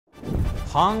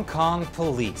Hong Kong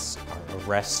police are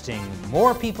arresting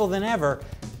more people than ever,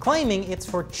 claiming it's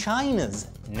for China's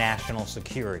national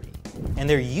security. And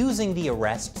they're using the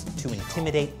arrests to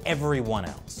intimidate everyone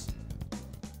else.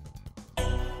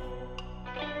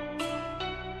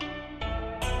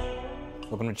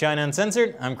 Welcome to China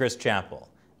Uncensored. I'm Chris Chappell.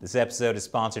 This episode is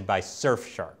sponsored by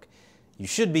Surfshark. You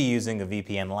should be using a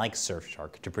VPN like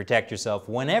Surfshark to protect yourself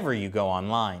whenever you go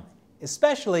online,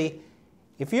 especially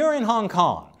if you're in Hong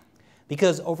Kong.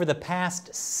 Because over the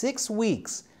past 6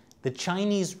 weeks, the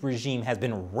Chinese regime has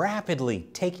been rapidly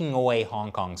taking away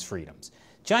Hong Kong's freedoms.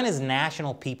 China's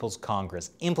National People's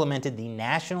Congress implemented the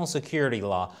National Security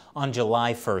Law on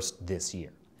July 1st this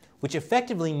year, which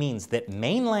effectively means that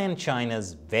mainland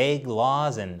China's vague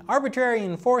laws and arbitrary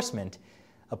enforcement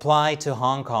apply to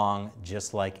Hong Kong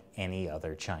just like any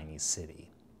other Chinese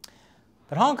city.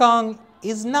 But Hong Kong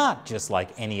is not just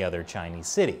like any other Chinese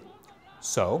city.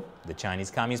 So, the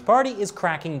Chinese Communist Party is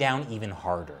cracking down even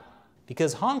harder,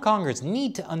 because Hong Kongers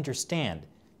need to understand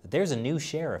that there's a new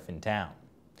sheriff in town.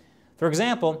 For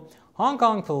example, Hong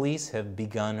Kong police have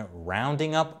begun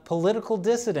rounding up political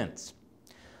dissidents.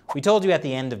 We told you at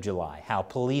the end of July how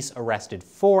police arrested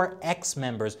 4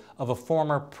 ex-members of a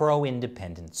former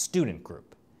pro-independent student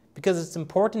group, because it's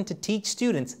important to teach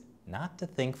students not to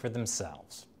think for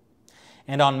themselves.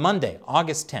 And on Monday,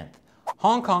 August 10th,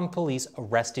 Hong Kong police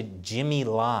arrested Jimmy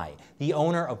Lai, the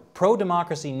owner of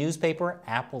pro-democracy newspaper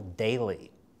Apple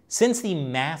Daily. Since the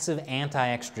massive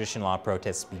anti-extradition law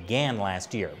protests began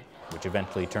last year, which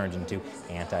eventually turned into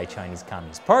anti-Chinese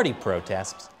Communist Party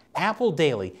protests, Apple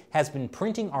Daily has been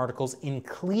printing articles in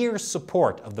clear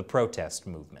support of the protest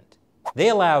movement. They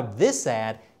allowed this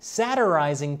ad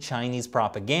satirizing Chinese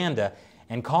propaganda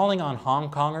and calling on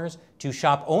Hong Kongers to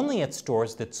shop only at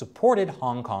stores that supported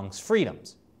Hong Kong's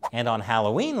freedoms. And on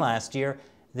Halloween last year,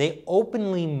 they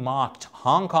openly mocked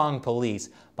Hong Kong police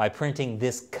by printing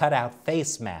this cutout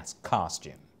face mask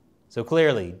costume. So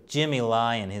clearly, Jimmy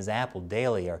Lai and his Apple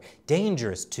Daily are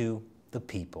dangerous to the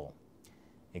people.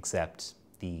 Except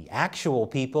the actual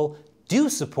people do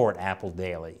support Apple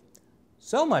Daily.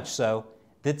 So much so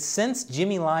that since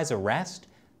Jimmy Lai's arrest,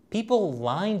 people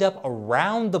lined up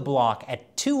around the block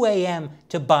at 2 a.m.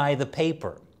 to buy the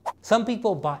paper. Some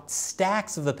people bought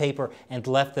stacks of the paper and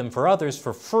left them for others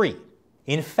for free.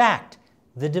 In fact,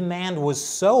 the demand was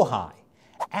so high,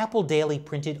 Apple Daily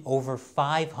printed over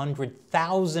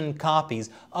 500,000 copies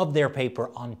of their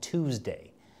paper on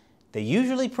Tuesday. They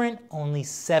usually print only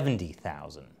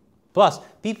 70,000. Plus,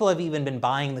 people have even been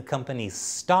buying the company's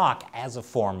stock as a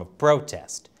form of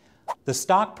protest. The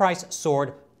stock price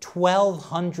soared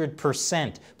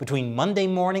 1,200% between Monday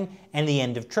morning and the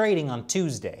end of trading on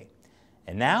Tuesday.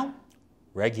 And now,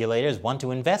 regulators want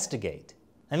to investigate.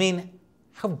 I mean,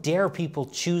 how dare people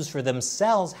choose for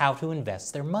themselves how to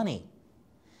invest their money?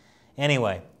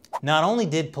 Anyway, not only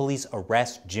did police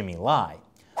arrest Jimmy Lai,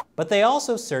 but they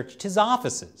also searched his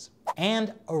offices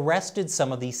and arrested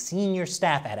some of the senior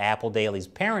staff at Apple Daily's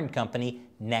parent company,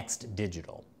 Next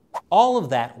Digital. All of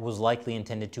that was likely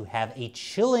intended to have a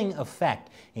chilling effect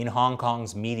in Hong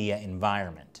Kong's media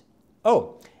environment.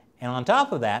 Oh, and on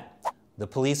top of that, the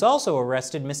police also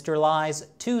arrested Mr. Lai's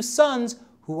 2 sons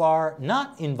who are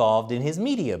not involved in his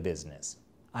media business.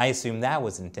 I assume that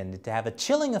was intended to have a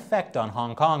chilling effect on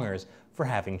Hong Kongers for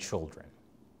having children.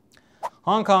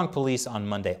 Hong Kong police on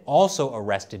Monday also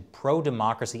arrested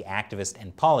pro-democracy activist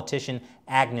and politician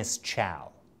Agnes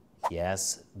Chow.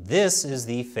 Yes, this is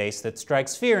the face that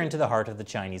strikes fear into the heart of the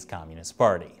Chinese Communist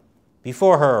Party.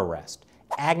 Before her arrest,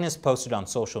 Agnes posted on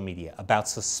social media about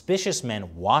suspicious men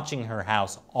watching her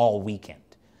house all weekend.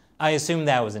 I assume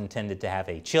that was intended to have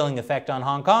a chilling effect on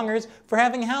Hong Kongers for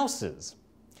having houses.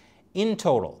 In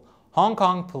total, Hong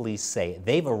Kong police say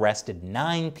they've arrested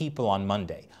 9 people on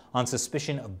Monday on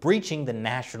suspicion of breaching the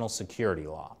national security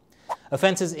law.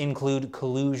 Offenses include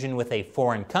collusion with a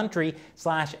foreign country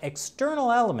 /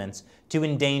 external elements to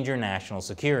endanger national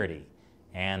security.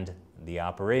 And the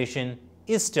operation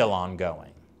is still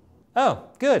ongoing. Oh,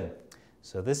 good.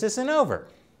 So this isn't over.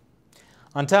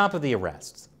 On top of the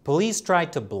arrests, police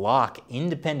tried to block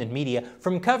independent media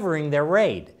from covering their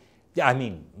raid,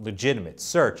 legitimate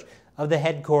search, of the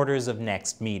headquarters of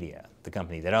Next Media, the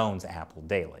company that owns Apple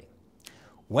Daily.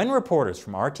 When reporters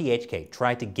from RTHK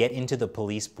tried to get into the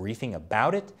police briefing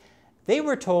about it, they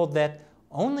were told that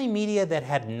only media that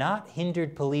had not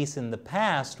hindered police in the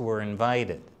past were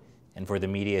invited. And for the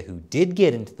media who did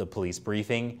get into the police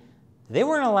briefing, they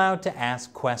weren't allowed to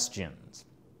ask questions.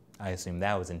 I assume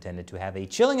that was intended to have a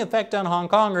chilling effect on Hong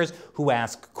Kongers who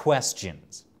ask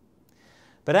questions.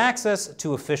 But access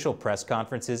to official press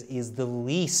conferences is the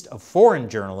least of foreign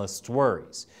journalists'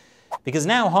 worries. Because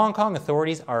now Hong Kong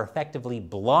authorities are effectively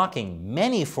blocking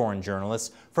many foreign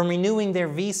journalists from renewing their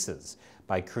visas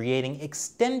by creating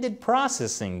extended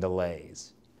processing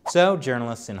delays. So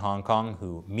journalists in Hong Kong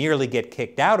who merely get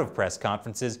kicked out of press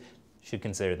conferences should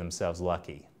consider themselves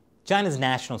lucky. China's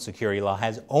national security law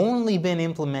has only been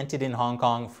implemented in Hong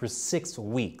Kong for 6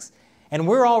 weeks, and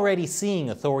we're already seeing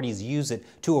authorities use it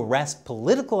to arrest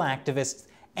political activists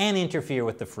and interfere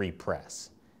with the free press.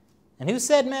 And who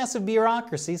said massive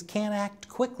bureaucracies can't act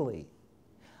quickly?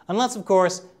 Unless, of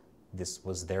course, this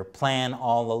was their plan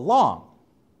all along.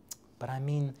 But I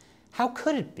mean, how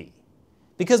could it be?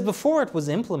 Because before it was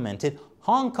implemented,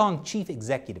 Hong Kong Chief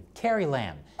Executive Carrie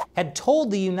Lam had told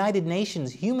the United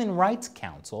Nations Human Rights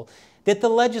Council that the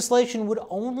legislation would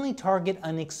only target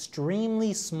an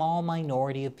extremely small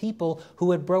minority of people who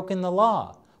had broken the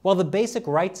law, while the basic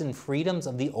rights and freedoms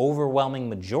of the overwhelming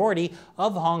majority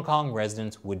of Hong Kong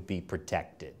residents would be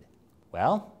protected.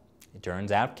 Well, it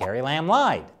turns out Carrie Lam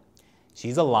lied.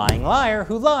 She's a lying liar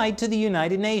who lied to the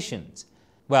United Nations.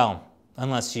 Well,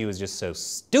 unless she was just so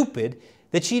stupid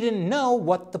that she didn't know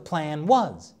what the plan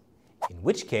was, in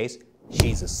which case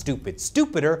she's a stupid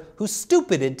stupider who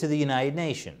stupided to the United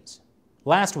Nations.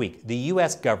 Last week, the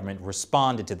US government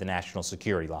responded to the national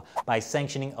security law by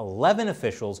sanctioning 11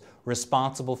 officials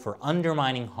responsible for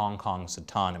undermining Hong Kong's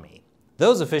autonomy.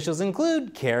 Those officials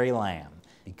include Carrie Lam,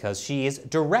 because she is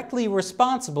directly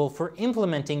responsible for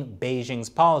implementing Beijing's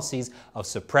policies of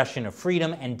suppression of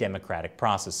freedom and democratic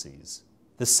processes.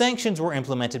 The sanctions were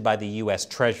implemented by the US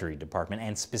Treasury Department,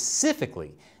 and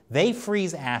specifically, they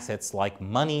freeze assets like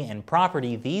money and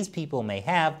property these people may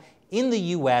have in the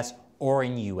US or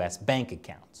in US bank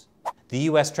accounts. The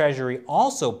US Treasury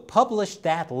also published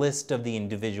that list of the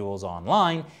individuals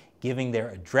online, giving their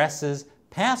addresses,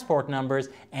 passport numbers,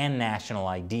 and national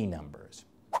ID numbers.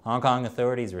 Hong Kong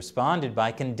authorities responded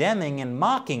by condemning and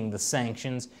mocking the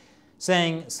sanctions,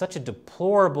 saying such a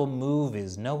deplorable move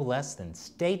is no less than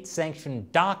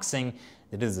state-sanctioned doxing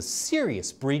that is a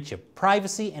serious breach of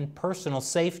privacy and personal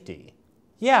safety.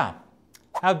 Yeah,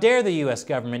 how dare the US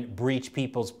government breach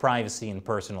people's privacy and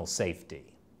personal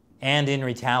safety? And in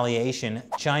retaliation,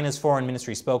 China's foreign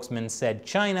ministry spokesman said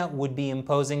China would be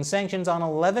imposing sanctions on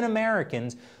 11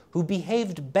 Americans who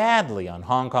behaved badly on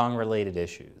Hong Kong-related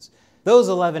issues. Those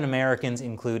 11 Americans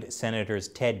include Senators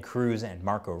Ted Cruz and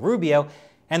Marco Rubio,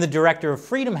 and the director of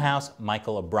Freedom House,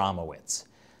 Michael Abramowitz.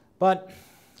 But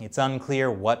it's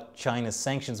unclear what China's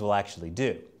sanctions will actually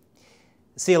do.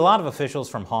 See, a lot of officials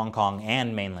from Hong Kong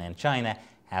and mainland China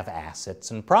have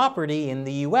assets and property in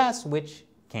the US which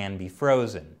can be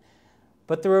frozen.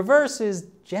 But the reverse is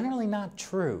generally not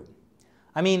true.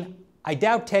 I mean, I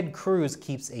doubt Ted Cruz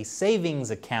keeps a savings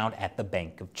account at the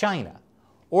Bank of China,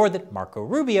 or that Marco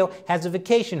Rubio has a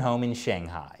vacation home in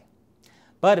Shanghai.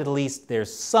 But at least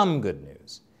there's some good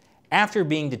news. After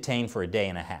being detained for a day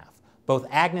and a half, both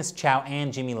Agnes Chow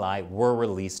and Jimmy Lai were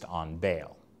released on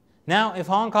bail. Now, if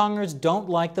Hong Kongers don't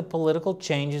like the political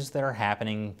changes that are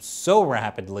happening so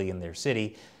rapidly in their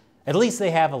city, at least they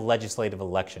have a legislative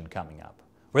election coming up,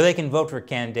 where they can vote for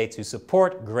candidates who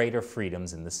support greater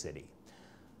freedoms in the city.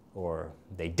 Or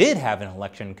they did have an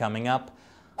election coming up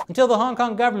until the Hong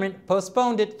Kong government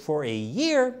postponed it for a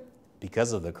year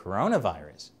because of the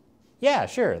coronavirus. Yeah,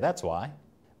 sure, that's why.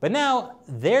 But now,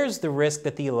 there's the risk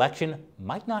that the election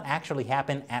might not actually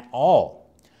happen at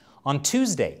all. On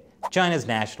Tuesday, China's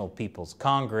National People's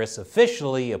Congress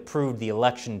officially approved the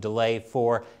election delay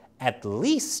for at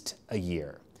least a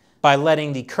year by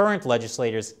letting the current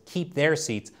legislators keep their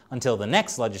seats until the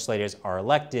next legislators are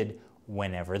elected,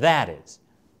 whenever that is.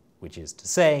 Which is to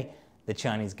say, the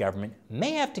Chinese government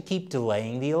may have to keep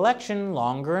delaying the election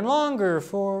longer and longer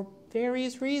for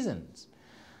various reasons,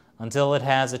 until it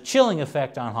has a chilling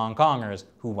effect on Hong Kongers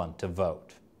who want to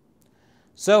vote.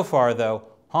 So far, though,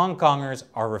 Hong Kongers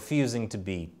are refusing to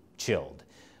be chilled,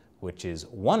 which is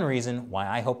one reason why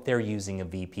I hope they're using a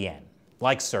VPN,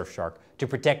 like Surfshark, to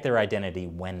protect their identity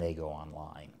when they go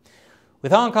online.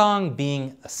 With Hong Kong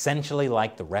being essentially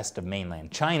like the rest of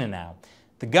mainland China now,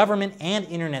 the government and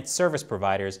internet service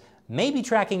providers may be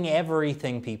tracking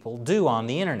everything people do on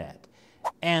the internet,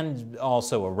 and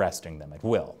also arresting them at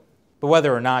will. But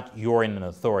whether or not you're in an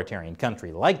authoritarian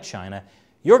country like China,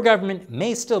 your government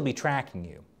may still be tracking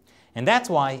you. And that's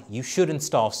why you should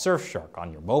install Surfshark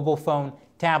on your mobile phone,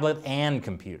 tablet, and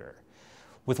computer.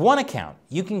 With one account,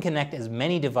 you can connect as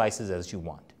many devices as you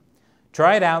want.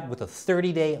 Try it out with a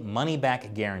 30-day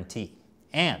money-back guarantee.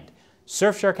 And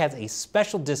Surfshark has a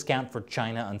special discount for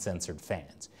China Uncensored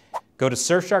fans. Go to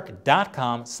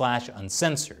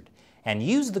surfshark.com/uncensored and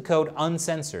use the code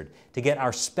UNCENSORED to get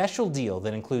our special deal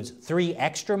that includes 3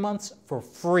 extra months for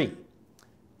free.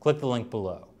 click the link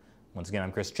below. Once again,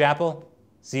 I'm Chris Chappell.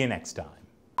 See you next time.